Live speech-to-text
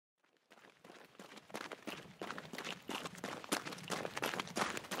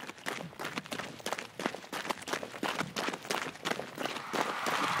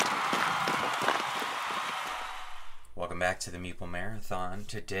back to the Meeple Marathon.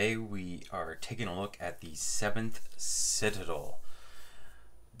 Today we are taking a look at the 7th Citadel.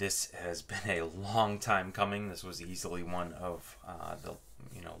 This has been a long time coming. This was easily one of the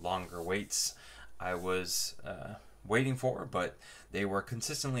longer waits I was waiting for, but they were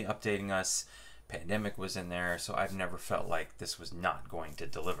consistently updating us. Pandemic was in there, so I've never felt like this was not going to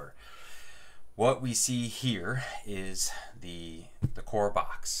deliver. What we see here is the core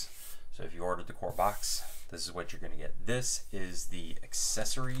box. So if you ordered the core box, this is what you're going to get. This is the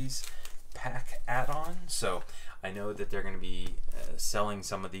accessories pack add-on. So I know that they're going to be selling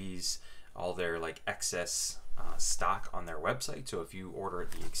some of these, all their like excess stock on their website. So if you order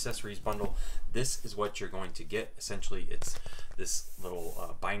the accessories bundle, this is what you're going to get. Essentially, it's this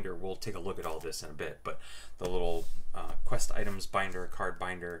little binder. We'll take a look at all this in a bit, but the little quest items binder, card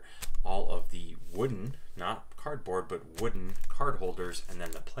binder, all of the wooden, not cardboard, but wooden card holders, and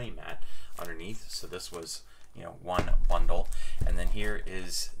then the play mat underneath. So this was, one bundle, and then here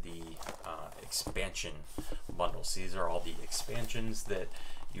is the expansion bundles. These are all the expansions that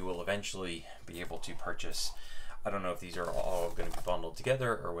you will eventually be able to purchase. I don't know if these are all going to be bundled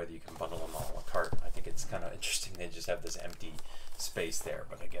together or whether you can bundle them all in a cart. I think it's kind of interesting they just have this empty space there,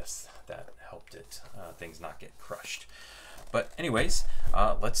 but I guess that helped it things not get crushed. But anyways,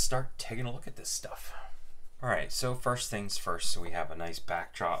 let's start taking a look at this stuff. All right, so first things first, so we have a nice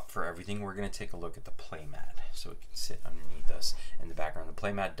backdrop for everything. We're going to take a look at the playmat, so it can sit underneath us in the background. The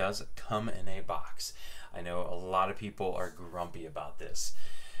playmat does come in a box. I know a lot of people are grumpy about this.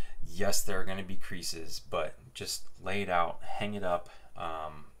 Yes, there are going to be creases, but just lay it out, hang it up,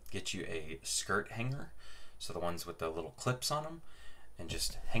 get you a skirt hanger, so the ones with the little clips on them, and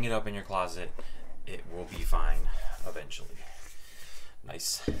just hang it up in your closet. It will be fine eventually.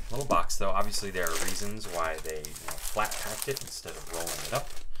 Nice little box, though. Obviously, there are reasons why they flat packed it instead of rolling it up.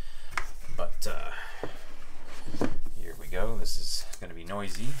 But here we go. This is going to be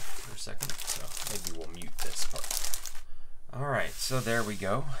noisy for a second, so maybe we'll mute this part. All right, so there we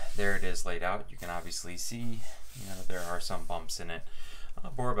go. There it is laid out. You can obviously see, there are some bumps in it.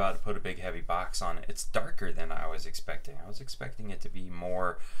 We're about to put a big heavy box on it. It's darker than I was expecting. I was expecting it to be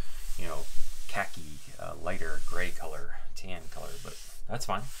more, khaki, lighter gray color, tan color, but that's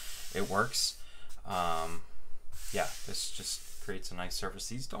fine. It works. Yeah, this just creates a nice surface.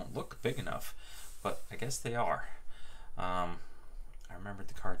 These don't look big enough, but I guess they are. I remembered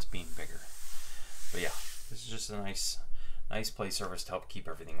the cards being bigger. But yeah, this is just a nice play surface to help keep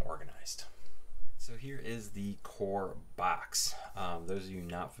everything organized. So here is the core box. Those of you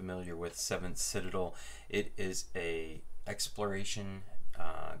not familiar with 7th Citadel, it is a exploration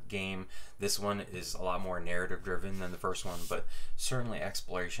game. This one is a lot more narrative driven than the first one, but certainly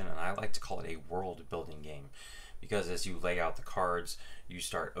exploration, and I like to call it a world building game, because as you lay out the cards, you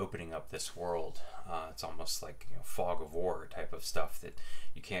start opening up this world. It's almost like fog of war type of stuff that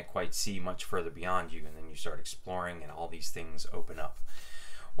you can't quite see much further beyond you, and then you start exploring and all these things open up.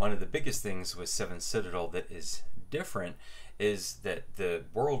 One of the biggest things with 7th Citadel that is different is that the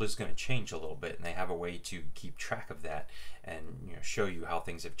world is going to change a little bit, and they have a way to keep track of that and show you how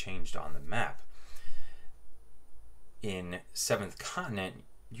things have changed on the map. In 7th Continent,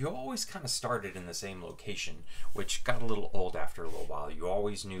 you always kind of started in the same location, which got a little old after a little while. You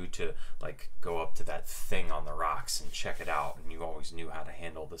always knew to like go up to that thing on the rocks and check it out, and you always knew how to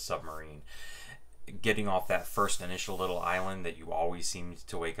handle the submarine. Getting off that first initial little island that you always seemed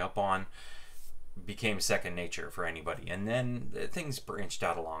to wake up on became second nature for anybody, and then things branched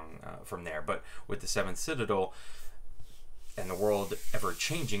out along from there. But with the 7th Citadel and the world ever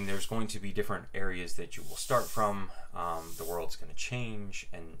changing, there's going to be different areas that you will start from. The world's going to change,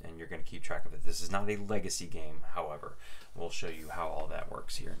 and you're going to keep track of it. This is not a legacy game, however. We'll show you how all that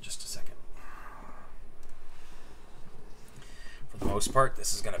works here in just a second. For the most part,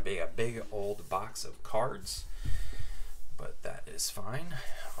 this is going to be a big old box of cards, but that is fine.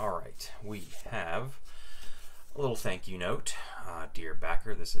 All right, we have a little thank you note. Dear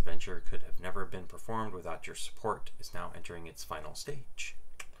backer, this adventure could have never been performed without your support. Is now entering its final stage.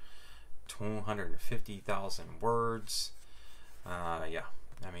 250,000 words. Yeah,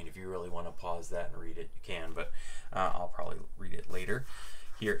 I mean, if you really want to pause that and read it, you can, but I'll probably read it later.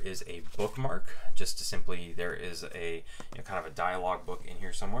 Here is a bookmark, just to simply, there is a kind of a dialogue book in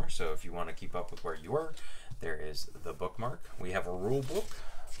here somewhere, so if you want to keep up with where you were, there is the bookmark. We have a rule book,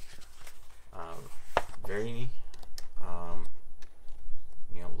 very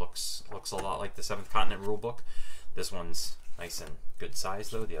looks a lot like the 7th Continent rule book. This one's nice and good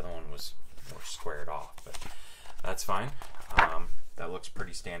size though. The other one was more squared off, but that's fine. That looks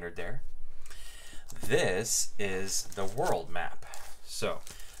pretty standard there. This is the world map. So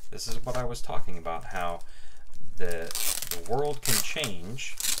this is what I was talking about, how the the world can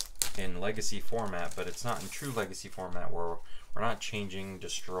change in legacy format, but it's not in true legacy format where we're not changing,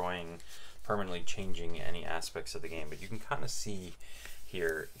 destroying, permanently changing any aspects of the game. But you can kind of see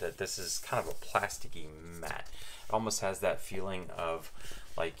here that this is kind of a plasticky mat. It almost has that feeling of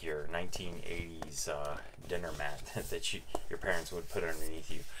like your 1980s dinner mat that your parents would put underneath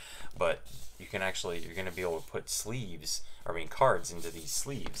you. But you can actually, you're going to be able to put sleeves, I mean cards into these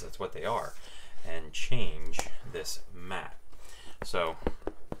sleeves, that's what they are, and change this mat. So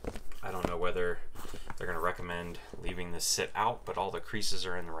I don't know whether they're going to recommend leaving this sit out, but all the creases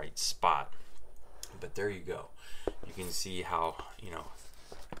are in the right spot. But there you go. You can see how, you know,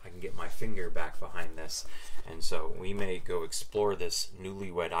 I can get my finger back behind this. And so we may go explore this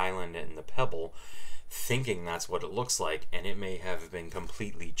newlywed island in the Pebble thinking that's what it looks like, and it may have been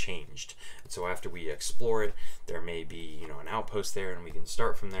completely changed. And so after we explore it, there may be, you know, an outpost there, and we can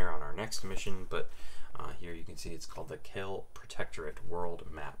start from there on our next mission. But here you can see it's called the Kale Protectorate World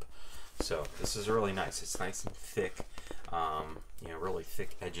Map. So this is really nice. It's nice and thick, you know, really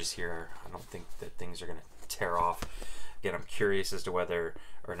thick edges here. I don't think that things are going to tear off. Again, I'm curious as to whether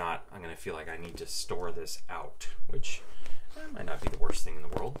or not I'm going to feel like I need to store this out, which might not be the worst thing in the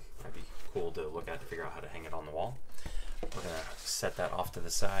world. Might be cool to look at to figure out how to hang it on the wall. We're going to set that off to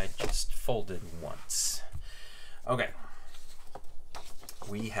the side, just folded once. Okay.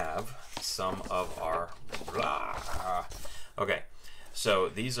 We have some of our... Okay. So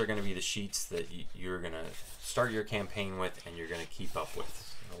these are going to be the sheets that you're going to start your campaign with and you're going to keep up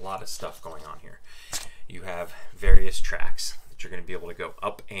with. A lot of stuff going on here. You have various tracks that you're going to be able to go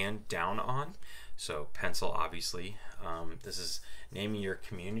up and down on. So pencil, obviously. This is naming your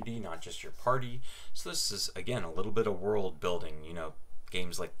community, not just your party. So this is, again, a little bit of world building. You know,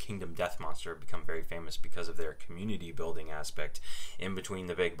 games like Kingdom Death Monster have become very famous because of their community building aspect in between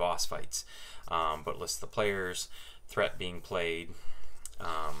the big boss fights. But lists the players, threat being played.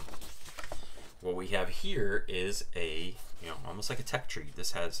 What we have here is a, you know, almost like a tech tree.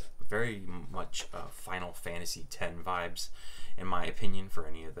 This has very much Final Fantasy X vibes, in my opinion, for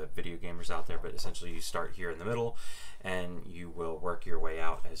any of the video gamers out there. But essentially you start here in the middle and you will work your way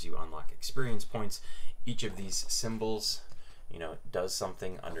out as you unlock experience points. Each of these symbols, you know, does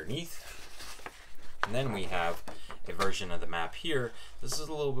something underneath. And then we have a version of the map here. This is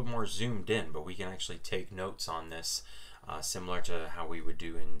a little bit more zoomed in, but we can actually take notes on this, similar to how we would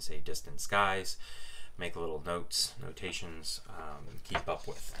do in, say, Distant Skies. Make little notes, notations, and keep up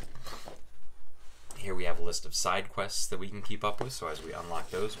with. Here we have a list of side quests that we can keep up with, so as we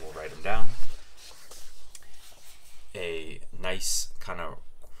unlock those, we'll write them down. A nice kind of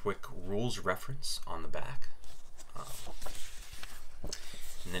quick rules reference on the back.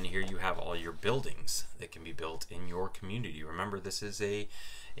 And then here you have all your buildings that can be built in your community. Remember, this is a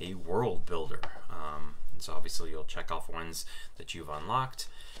world builder. And so obviously you'll check off ones that you've unlocked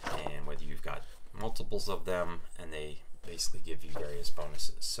and whether you've got multiples of them, and they basically give you various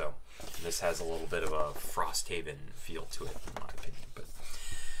bonuses. So this has a little bit of a Frosthaven feel to it, in my opinion. But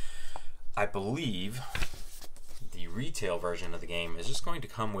I believe the retail version of the game is just going to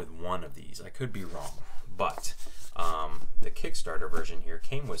come with one of these. I could be wrong, but the Kickstarter version here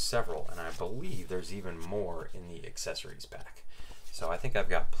came with several, and I believe there's even more in the accessories pack. So I think I've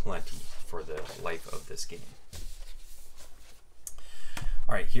got plenty for the life of this game.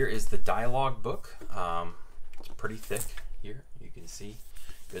 All right, here is the dialogue book. It's pretty thick here. You can see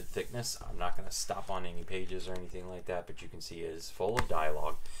good thickness. I'm not going to stop on any pages or anything like that, but you can see it is full of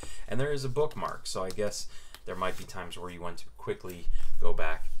dialogue. And there is a bookmark, so I guess there might be times where you want to quickly go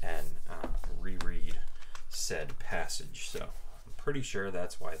back and reread said passage. So I'm pretty sure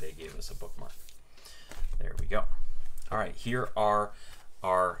that's why they gave us a bookmark. There we go. All right, here are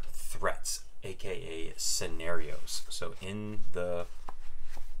our threats, aka scenarios. So in the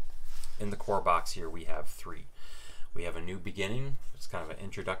core box here we have 3. We have a new beginning. It's kind of an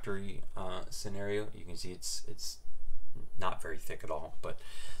introductory scenario. You can see it's not very thick at all, but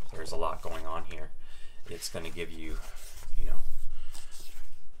there's a lot going on here. It's going to give you, you know,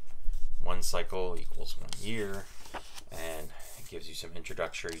 1 cycle equals 1 year, and it gives you some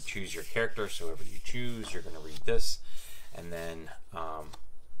introductory, choose your character. So whoever you choose, you're going to read this, and then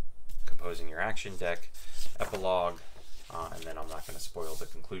composing your action deck, epilogue, and then I'm not going to spoil the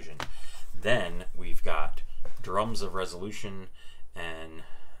conclusion. Then we've got Drums of Resolution and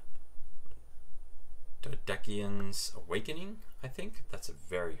Dodekian's Awakening, I think. That's a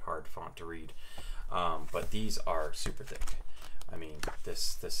very hard font to read. But these are super thick. I mean,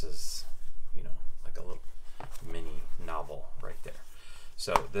 this is, you know, like a little mini novel right there.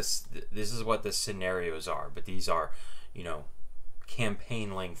 So this is what the scenarios are, but these are, you know,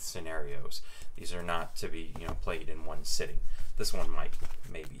 campaign length scenarios. These are not to be, you know, played in one sitting. This one might,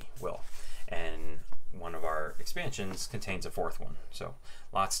 maybe will. And one of our expansions contains a fourth one, so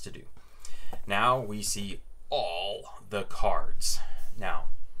lots to do. Now we see all the cards. Now,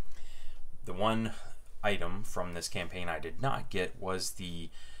 the one item from this campaign I did not get was the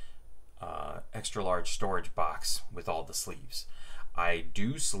extra large storage box with all the sleeves. I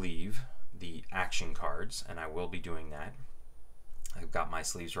do sleeve the action cards, and I will be doing that. I've got my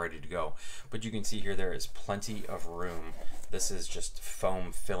sleeves ready to go, but you can see here there is plenty of room. This is just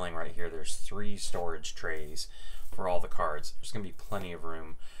foam filling right here. There's 3 storage trays for all the cards. There's gonna be plenty of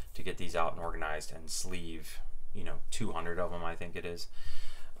room to get these out and organized and sleeve, you know, 200 of them, I think it is,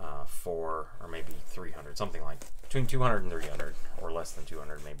 or maybe 300, something like between 200 and 300, or less than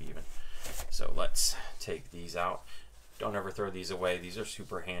 200 maybe even. So let's take these out. Don't ever throw these away. These are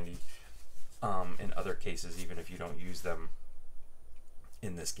super handy in other cases, even if you don't use them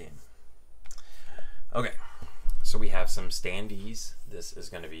in this game. Okay, so we have some standees. This is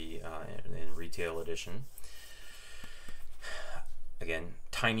going to be in retail edition. Again,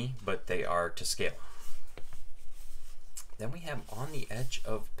 tiny, but they are to scale. Then we have On the Edge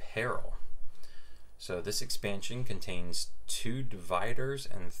of Peril. So this expansion contains 2 dividers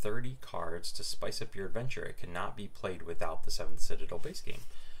and 30 cards to spice up your adventure. It cannot be played without the 7th Citadel base game.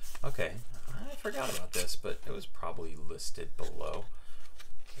 Okay, I forgot about this, but it was probably listed below.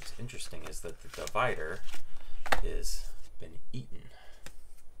 What's interesting is that the divider is been eaten.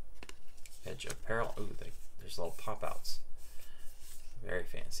 Edge of Peril. Ooh, there's little pop-outs. Very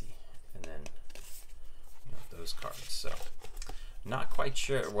fancy. And then, you know, those cards. So, not quite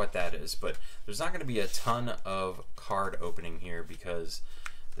sure what that is, but there's not going to be a ton of card opening here because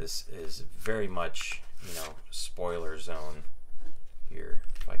this is very much, you know, spoiler zone here.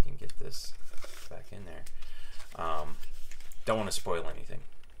 If I can get this back in there. Don't want to spoil anything.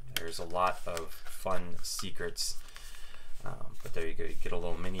 There's a lot of fun secrets, but there you go. You get a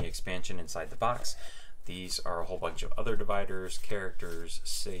little mini expansion inside the box. These are a whole bunch of other dividers, characters,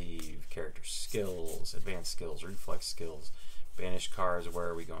 save, character skills, advanced skills, reflex skills, banished cards. Where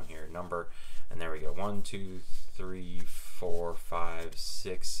are we going here? Number, and there we go. 1, 2, 3, 4, 5,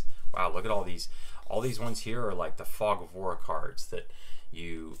 6. Wow, look at all these. All these ones here are like the Fog of War cards that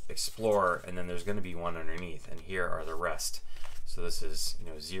you explore, and then there's going to be one underneath, and here are the rest. So this is, you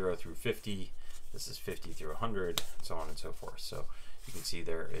know, 0 through 50. This is 50 through 100, so on and so forth. So you can see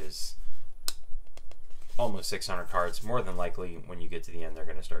there is almost 600 cards. More than likely, when you get to the end, they're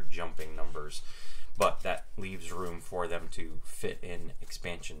going to start jumping numbers, but that leaves room for them to fit in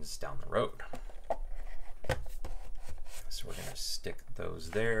expansions down the road. So we're going to stick those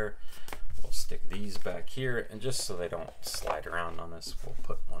there. We'll stick these back here, and just so they don't slide around on us, we'll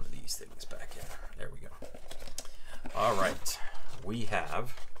put one of these things back in. There we go. All right, we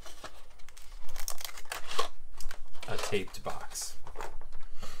have a taped box.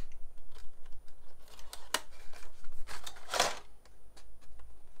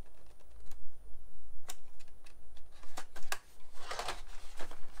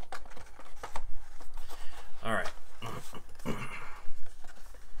 All right.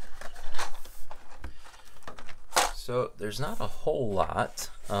 So there's not a whole lot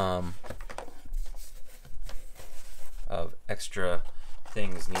of extra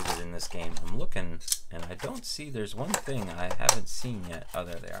things needed in this game. I'm looking and I don't see, there's one thing I haven't seen yet. Oh,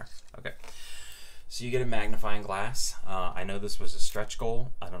 there they are. Okay. So you get a magnifying glass. I know this was a stretch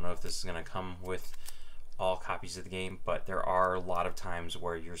goal. I don't know if this is going to come with all copies of the game, but there are a lot of times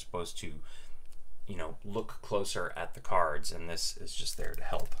where you're supposed to, you know, look closer at the cards, and this is just there to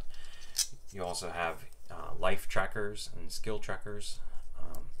help. You also have life trackers and skill trackers.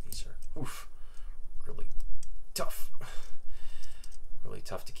 These are really tough. Really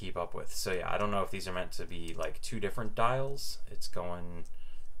tough to keep up with. So yeah, I don't know if these are meant to be like 2 different dials. It's going,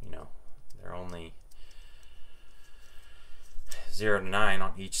 you know, they're only 0 to 9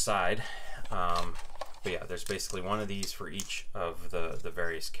 on each side. But yeah, there's basically one of these for each of the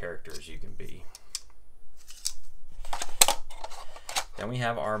various characters you can be. Then we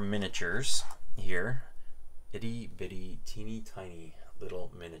have our miniatures here. Itty bitty, teeny tiny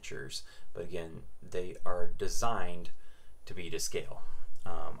little miniatures. But again, they are designed to be to scale.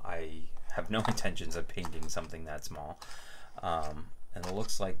 I have no intentions of painting something that small. And it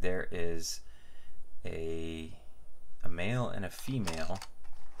looks like there is a male and a female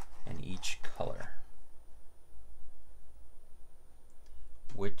in each color.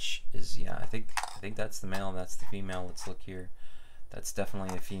 Which is, yeah, I think that's the male and that's the female. Let's look here. That's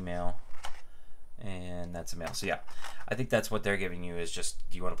definitely a female, and that's a male. So yeah, I think that's what they're giving you, is just,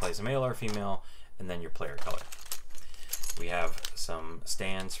 do you want to play as a male or a female, and then your player color. We have some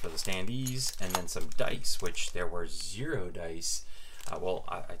stands for the standees, and then some dice, which there were 0 dice. Well,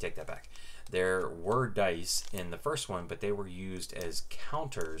 I take that back. There were dice in the first one, but they were used as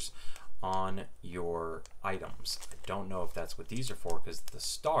counters on your items. I don't know if that's what these are for, because the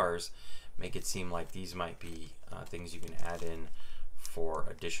stars make it seem like these might be things you can add in for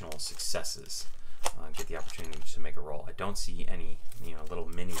additional successes. Get the opportunity to make a roll. I don't see any, little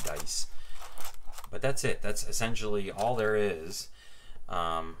mini dice, but that's it. That's essentially all there is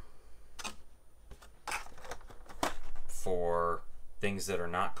for things that are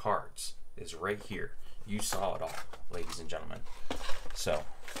not cards. Is right here. You saw it all, ladies and gentlemen. So,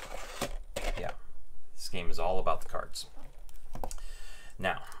 yeah, this game is all about the cards.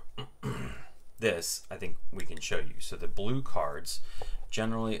 Now, this I think we can show you. So the blue cards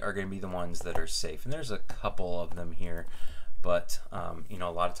generally are going to be the ones that are safe, and there's a couple of them here, but a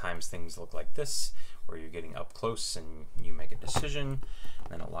lot of times things look like this, where you're getting up close and you make a decision,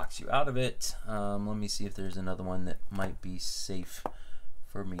 and then it locks you out of it. Let me see if there's another one that might be safe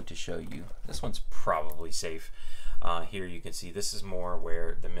for me to show you. This one's probably safe. Here you can see this is more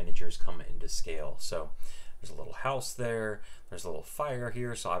where the miniatures come into scale. So there's a little house there, there's a little fire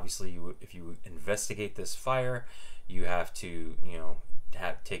here, so obviously if you investigate this fire, you have to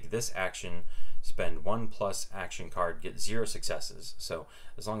take this action, spend 1+ action card, get 0 successes. So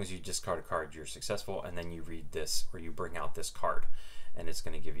as long as you discard a card, you're successful, and then you read this, or you bring out this card, and it's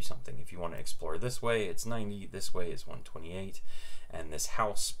going to give you something. If you want to explore this way, it's 90, this way is 128, and this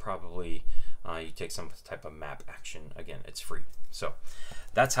house probably you take some type of map action. Again, it's free. So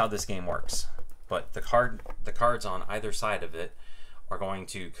that's how this game works. But the cards on either side of it are going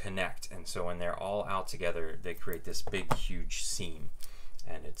to connect, and so when they're all out together, they create this big, huge scene,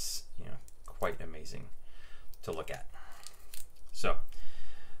 and it's quite amazing to look at. So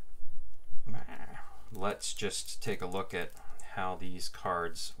let's just take a look at how these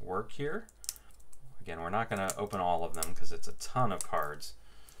cards work here. Again, we're not going to open all of them because it's a ton of cards,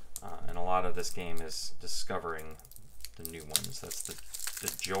 and a lot of this game is discovering the new ones. That's the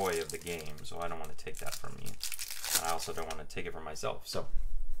joy of the game, so I don't want to take that from you. I also don't want to take it from myself. So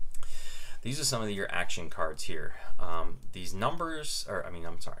these are some of your action cards here. These numbers,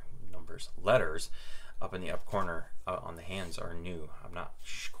 letters up in the up corner on the hands are new. I'm not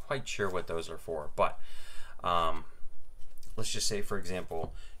quite sure what those are for, but let's just say, for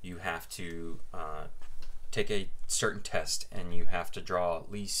example, you have to take a certain test, and you have to draw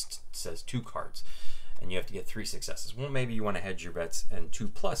at least, it says 2 cards, and you have to get 3 successes. Well, maybe you want to hedge your bets, and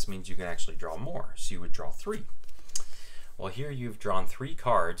 2+ means you can actually draw more, so you would draw 3. Well, here you've drawn 3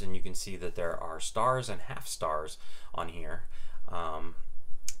 cards, and you can see that there are stars and half stars on here,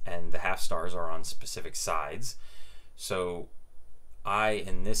 and the half stars are on specific sides. So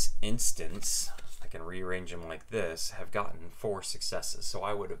in this instance, I can rearrange them like this, have gotten 4 successes, so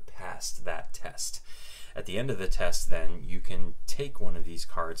I would have passed that test. At the end of the test, then, you can take one of these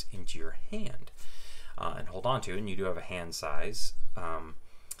cards into your hand and hold on to it, and you do have a hand size,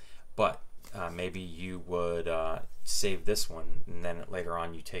 but maybe you would save this one, and then later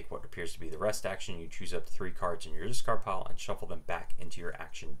on you take what appears to be the rest action, you choose up 3 cards in your discard pile and shuffle them back into your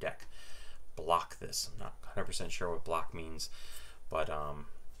action deck. Block this. I'm not 100% sure what block means, but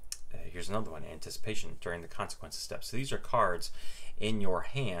here's another one, anticipation during the consequences step. So these are cards in your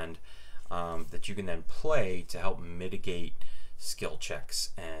hand that you can then play to help mitigate skill checks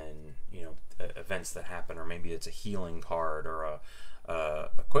and events that happen, or maybe it's a healing card or a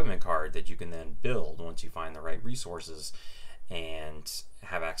equipment card that you can then build once you find the right resources and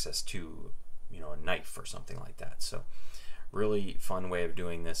have access to a knife or something like that. So really fun way of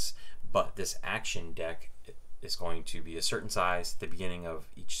doing this. But this action deck is going to be a certain size at the beginning of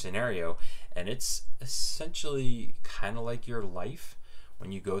each scenario, and it's essentially kind of like your life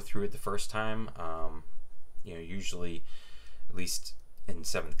when you go through it the first time. Usually, at least in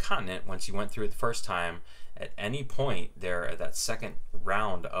 7th Continent, once you went through it the first time, at any point there at that second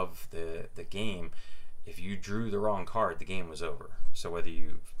round of the game, if you drew the wrong card, the game was over. So whether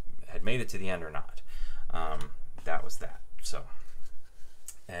you had made it to the end or not, that was that. So,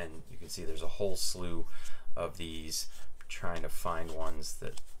 and you can see there's a whole slew of these, trying to find ones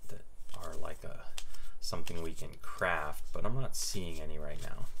that are like something we can craft, but I'm not seeing any right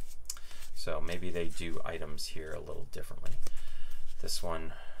now. So maybe they do items here a little differently. This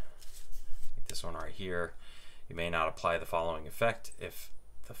one right here, you may not apply the following effect if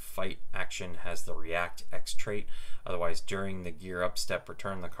the fight action has the react X trait. Otherwise, during the gear up step,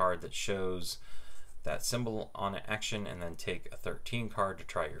 return the card that shows that symbol on an action, and then take a 13 card to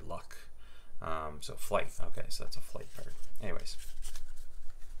try your luck. So flight. Okay, so that's a flight card. Anyways,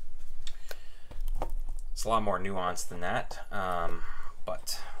 It's a lot more nuanced than that,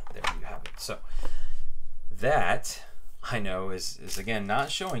 but there you have it. So that, I know, is again not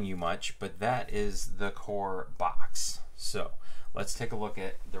showing you much, but that is the core box. So let's take a look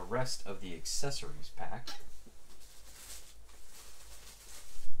at the rest of the accessories pack.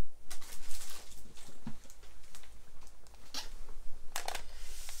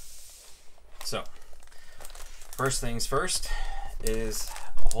 So first things first is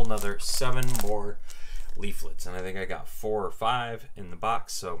a whole nother 7 more leaflets, and I think I got 4 or 5 in the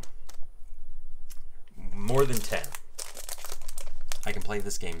box, so more than 10. I can play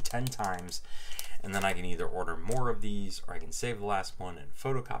this game 10 times, and then I can either order more of these, or I can save the last one and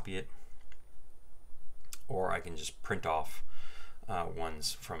photocopy it, or I can just print off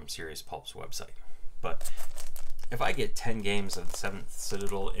ones from Serious Pulp's website. But if I get 10 games of the 7th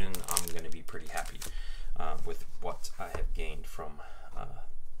Citadel in, I'm going to be pretty happy with what I have gained from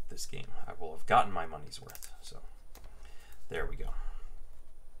this game. I will have gotten my money's worth. So there we go.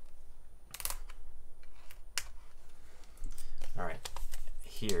 All right,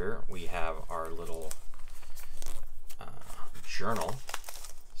 here we have our little journal.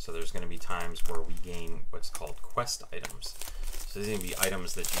 So there's going to be times where we gain what's called quest items. So these are going to be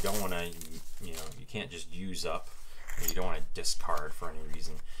items that you don't want to, you can't just use up. You don't want to discard for any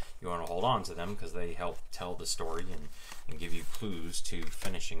reason. You want to hold on to them because they help tell the story and give you clues to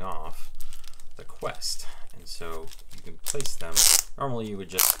finishing off the quest. And so you can place them. Normally you would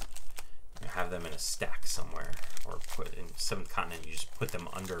just have them in a stack somewhere, or put in 7th Continent, you just put them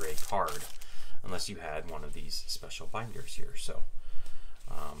under a card, unless you had one of these special binders here. So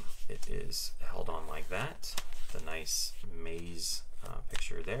it is held on like that. The nice maze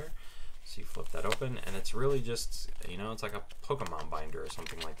picture there. So you flip that open, and it's really just, it's like a Pokemon binder or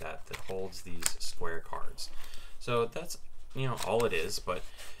something like that that holds these square cards. So that's, all it is, but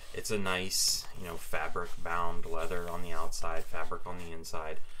it's a nice, fabric bound leather on the outside, fabric on the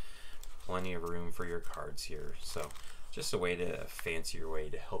inside. Plenty of room for your cards here. So just a fancier way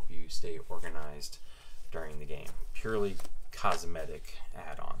to help you stay organized during the game. Purely cosmetic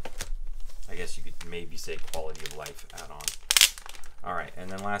add-on. I guess you could maybe say quality of life add-on. All right, and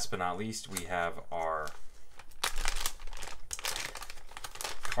then last but not least, we have our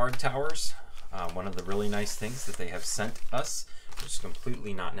card towers. One of the really nice things that they have sent us, which is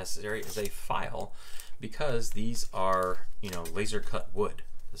completely not necessary, is a file, because these are, laser cut wood.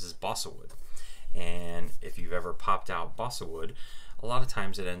 This is balsa wood. And if you've ever popped out balsa wood, a lot of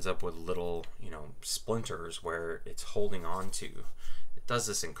times it ends up with little, splinters where it's holding on to. It does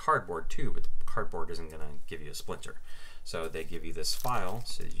this in cardboard too, but the cardboard isn't going to give you a splinter. So they give you this file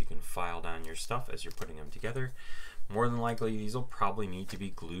so that you can file down your stuff as you're putting them together. More than likely, these will probably need to be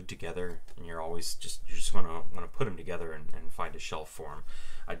glued together, and you're just going to want to put them together and find a shelf for them.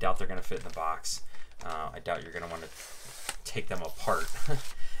 I doubt they're going to fit in the box. I doubt you're going to want to take them apart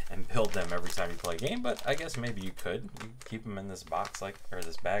and build them every time you play a game, but I guess maybe you could. You keep them in this box or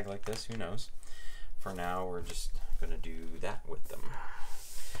this bag like this, who knows. For now, we're just going to do that with them.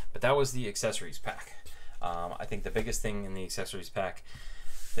 But that was the accessories pack. I think the biggest thing in the accessories pack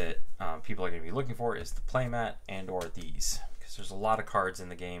that people are going to be looking for is the playmat and or these, because there's a lot of cards in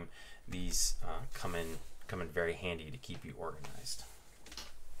the game. These come in very handy to keep you organized.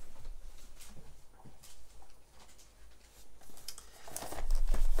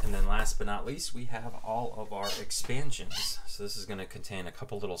 And then last but not least, we have all of our expansions. So this is going to contain a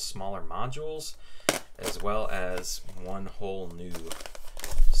couple little smaller modules, as well as one whole new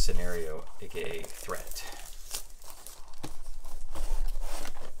scenario, aka threat.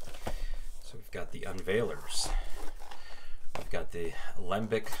 So we've got the Unveilers. We've got the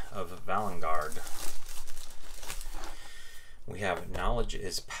Lembic of Valengard. We have Knowledge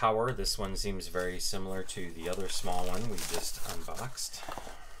is Power. This one seems very similar to the other small one we just unboxed.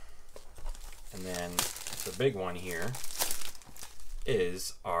 And then the big one here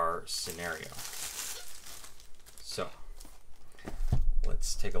is our scenario. So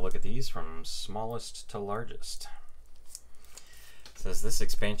let's take a look at these from smallest to largest. It says this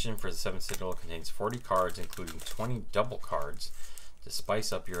expansion for the 7th Citadel contains 40 cards, including 20 double cards, to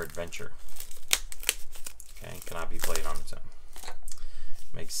spice up your adventure. Okay, cannot be played on its own.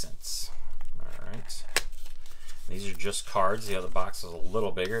 Makes sense. All right. These are just cards. The other box is a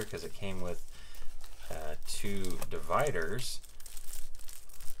little bigger because it came with 2 dividers.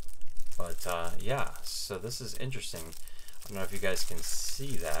 But yeah, so this is interesting. I don't know if you guys can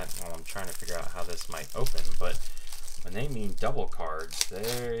see that while I'm trying to figure out how this might open, but when they mean double cards,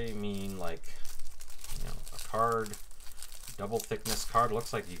 they mean like, a card, double thickness card.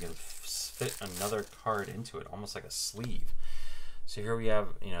 Looks like you can fit another card into it, almost like a sleeve. So here we have,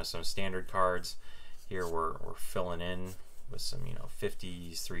 some standard cards. Here we're filling in with some, you know,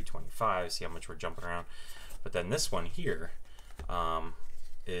 50s, 325, see how much we're jumping around. But then this one here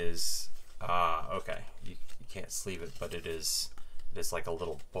is, okay, you can't sleeve it, but it is like a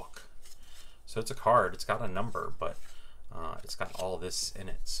little book. So it's a card, it's got a number, but it's got all this in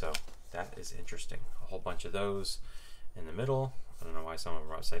it. So that is interesting. A whole bunch of those in the middle. I don't know why some of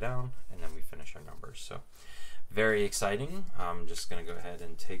them are upside down. And then we finish our numbers. So very exciting. I'm just going to go ahead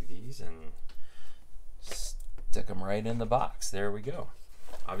and take these and stick them right in the box. There we go.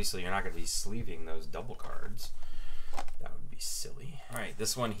 Obviously, you're not going to be sleeving those double cards. That would be silly. All right,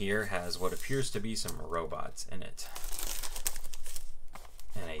 this one here has what appears to be some robots in it.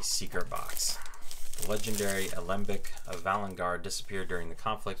 And a secret box. The legendary Alembic of Valengard disappeared during the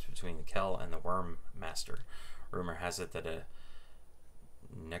conflict between the Kell and the Worm Master. Rumor has it that a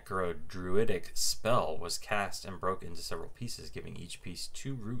necrodruidic spell was cast and broke into several pieces, giving each piece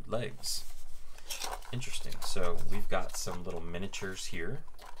 2 root legs. Interesting. So we've got some little miniatures here.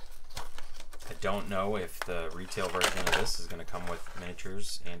 I don't know if the retail version of this is going to come with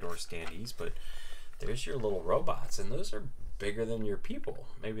miniatures and or standees, but there's your little robots, and those are bigger than your people.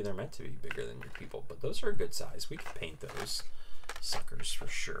 Maybe they're meant to be bigger than your people, but those are a good size. We can paint those suckers for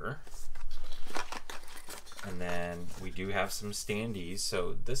sure. And then we do have some standees.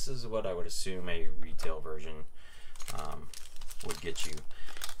 So this is what I would assume a retail version would get you.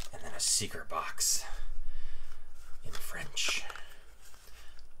 And then a secret box in French.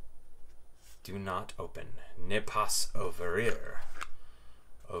 Do not open. Ne pas ouvrir.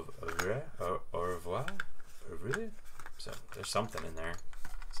 Au revoir? So there's something in there.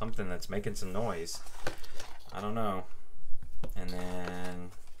 Something that's making some noise. I don't know. And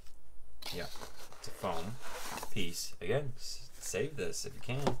then, yeah, it's a foam piece. Again, save this if you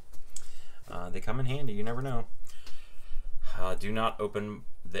can. They come in handy, you never know. Do not open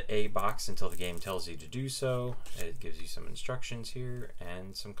the A box until the game tells you to do so. It gives you some instructions here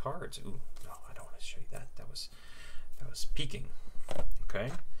and some cards. Ooh, no, I don't want to show you that. That was peeking. Okay,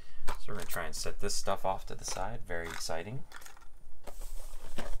 so we're gonna try and set this stuff off to the side. Very exciting.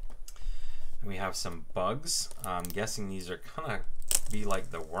 And we have some bugs. I'm guessing these are kind of be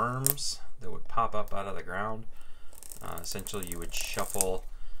like the worms that would pop up out of the ground. Essentially, you would shuffle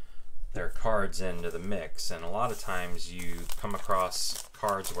their cards into the mix, and a lot of times you come across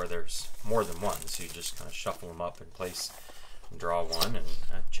cards where there's more than one, so you just kind of shuffle them up in place and draw one, and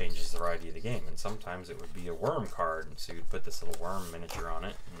that changes the variety of the game. And sometimes it would be a worm card, and so you'd put this little worm miniature on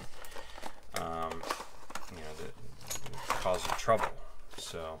it, and you know, that cause you trouble.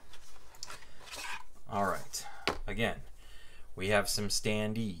 So, all right, again, we have some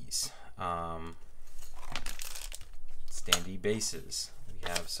standees, standee bases. We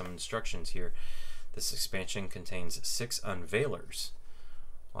have some instructions here. This expansion contains 6 unveilers.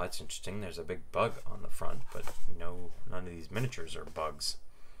 Well, that's interesting. There's a big bug on the front, but none of these miniatures are bugs.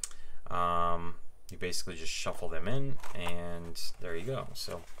 You basically just shuffle them in, and there you go.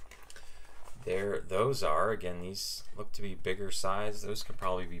 So there, those are, again, these look to be bigger size. Those could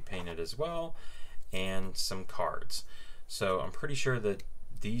probably be painted as well, and some cards. So I'm pretty sure that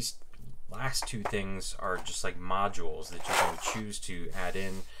these last 2 things are just like modules that you can choose to add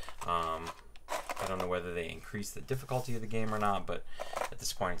in. I don't know whether they increase the difficulty of the game or not, but at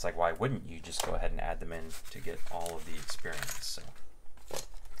this point it's like, why wouldn't you just go ahead and add them in to get all of the experience? So,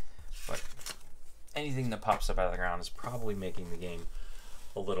 but anything that pops up out of the ground is probably making the game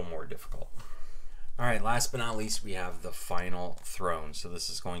a little more difficult. All right, last but not least, we have the final throne. So this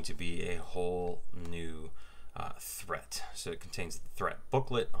is going to be a whole new threat. So it contains the threat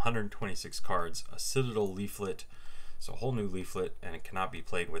booklet, 126 cards, a Citadel leaflet, so a whole new leaflet, and it cannot be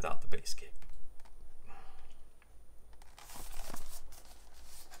played without the base game.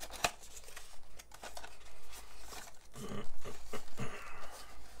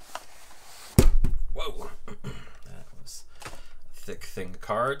 Whoa, that was a thick thing of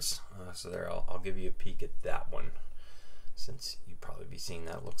cards. So there, I'll give you a peek at that one, since you'd probably be seeing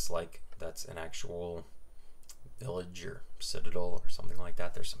that. Looks like that's an actual village or citadel or something like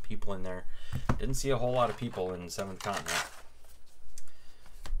that. There's some people in there. Didn't see a whole lot of people in 7th Continent.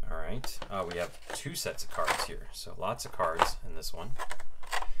 All right, we have 2 sets of cards here, so lots of cards in this one.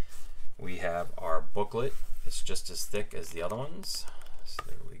 We have our booklet. It's just as thick as the other ones, so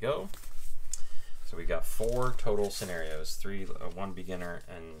there we go. So we got 4 total scenarios, 3, 1 beginner,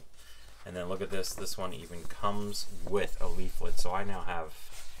 and then look at this. This one even comes with a leaflet, so I now have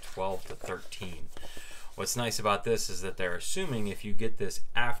 12 to 13. What's nice about this is that they're assuming if you get this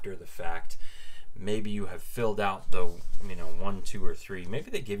after the fact, maybe you have filled out the 1, 2, or 3. Maybe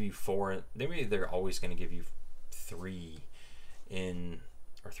they give you 4. Maybe they're always going to give you 3 in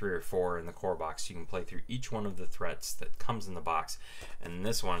or 3 or 4 in the core box. You can play through each one of the threats that comes in the box. And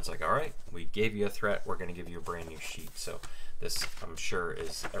this one, it's like, all right, we gave you a threat, we're going to give you a brand new sheet. So this, I'm sure,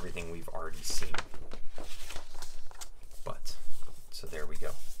 is everything we've already seen. But, so there we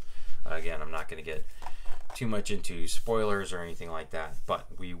go. Again, I'm not going to get too much into spoilers or anything like that, but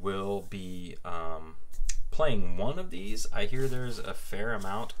we will be playing one of these. I hear there's a fair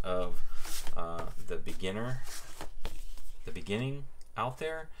amount of the beginning out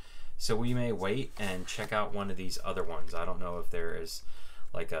there, so we may wait and check out one of these other ones. I don't know if there is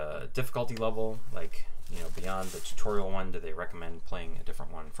like a difficulty level, like, you know, beyond the tutorial one. Do they recommend playing a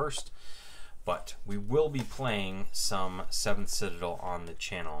different one first? But we will be playing some 7th Citadel on the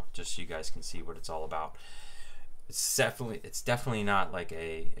channel, just so you guys can see what it's all about. It's definitely not like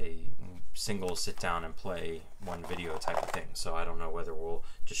a single sit down and play one video type of thing. So I don't know whether we'll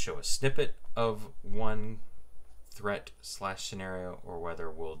just show a snippet of one threat / scenario, or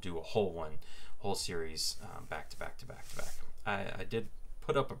whether we'll do a whole series back to back to back to back. I did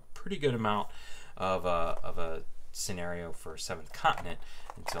put up a pretty good amount of a scenario for 7th Continent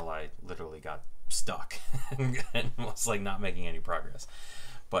until I literally got stuck and was like not making any progress.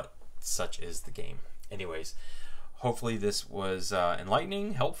 But such is the game. Anyways, hopefully this was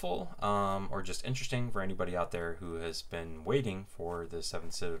enlightening, helpful, or just interesting for anybody out there who has been waiting for the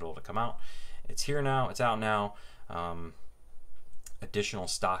 7th Citadel to come out. It's here now, it's out now. Additional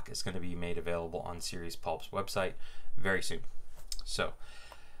stock is going to be made available on Series Pulp's website very soon. So,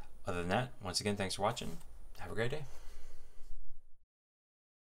 other than that, once again, thanks for watching. Have a great day.